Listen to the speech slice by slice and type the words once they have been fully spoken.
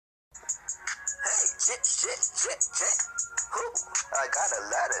shit. Who? I got a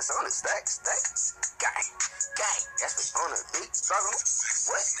lot that's on the stacks. Gang. That's what on the beat. Struggle.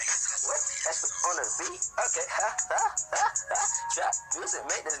 What? That's what on the beat. Okay. Trap music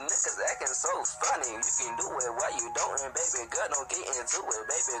make this niggas acting so funny. You can do it while you don't, and baby girl don't get into it.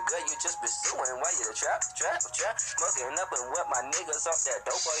 Baby girl, you just pursuing while you trap. Smoking up and what my niggas off that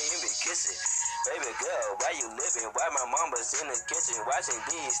dope boy you be kissing. Baby girl, why you living? Why my mama's in the kitchen watching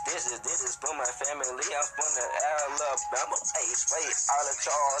these dishes? This is for my family. I'm from the Alabama. Hey, straight out of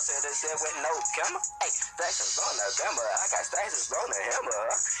Charles Citizen with no camera. Hey, stacks on the camera. I got stacks on the hammer.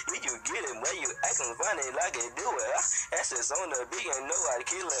 You get it when you acting funny like you do it. That's just on the beat. You know I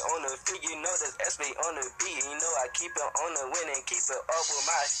kill it on the feet. You know that's SB on the beat. You know I keep it on the win and keep it up with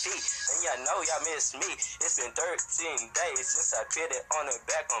my feet. And y'all know y'all miss me. It's been 13 days since I put it on the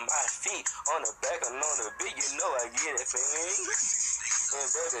back on my feet. On the back and on the beat, you know I get it, man. And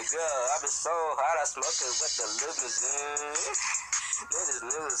baby girl, I been so hot, I smoke it with the limousine.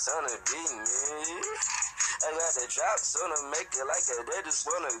 Niggas on the beat, man. I got the drops on to make it like that. They just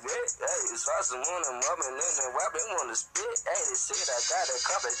wanna get. Hey, it's awesome when I'm rubbing in and why they wanna spit. Hey, they said I got a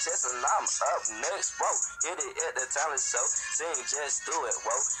competition and I'm up next. Whoa, hit it at the talent show. Sing, just do it,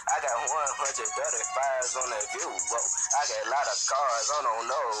 whoa. I got 135s on that view, whoa. I got a lot of cars, I don't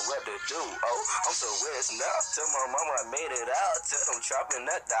know what to do, oh. I'm so rich now, till my mama made it out. Till I'm trapping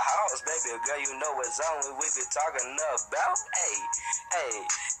at the house, baby girl, you know what's on we be talking about. Hey,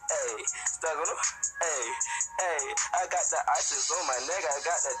 stuck on them. Hey, I got the ices on my neck, I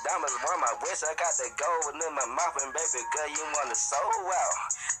got the diamonds on my wrist, I got the gold in my mouth, and baby girl, you wanna soul out.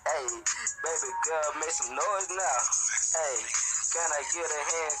 Hey, baby girl, make some noise now. Hey, can I get a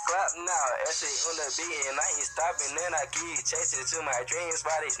hand clap now? SC on the beat and I ain't stopping, and I keep chasing to my dreams.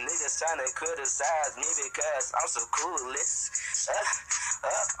 Why these niggas trying to criticize me because I'm so coolest.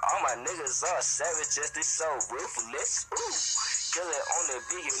 All my niggas are savages, they so ruthless. Ooh. Kill it on the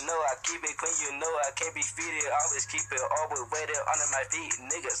beat, you know I keep it clean, you know I can't be feeded, always keep it always weighted under my feet.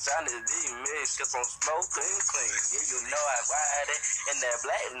 Niggas trying to be mixed, cause I'm smoking clean. Yeah, you know I ride it in that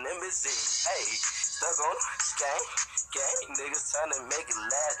black limousine. Hey, stuck on gang, niggas trying to make it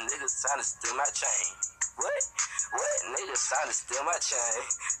last, niggas trying to steal my chain. What? Niggas trying to steal my chain.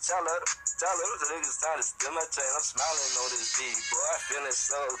 Tell them the niggas trying to steal my chain. I'm smiling on this beat, boy, feeling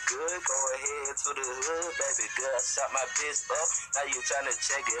so good. Go ahead to the hood, baby girl, shot my bitch up. Now you trying to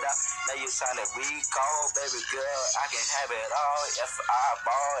check it out. Now you trying to recall, baby girl, I can have it all. If I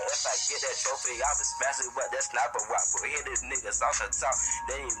ball, if I get that trophy, I'll be smashing what that sniper rock. But hit these niggas off the top,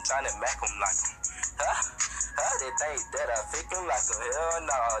 they ain't even trying to mack them like them. They think that I faking like a hell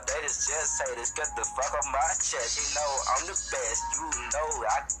no. They just haters, get the fuck on my chest. You know I'm the best, you know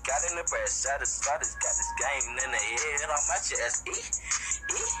I got in the breast. Shot got this game in the head on my chest.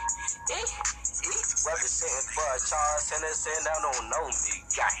 Representing for a Charles Henderson, I don't know me,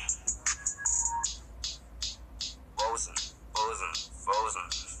 gang. Frozen.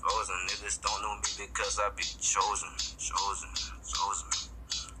 Niggas don't know me because I be chosen.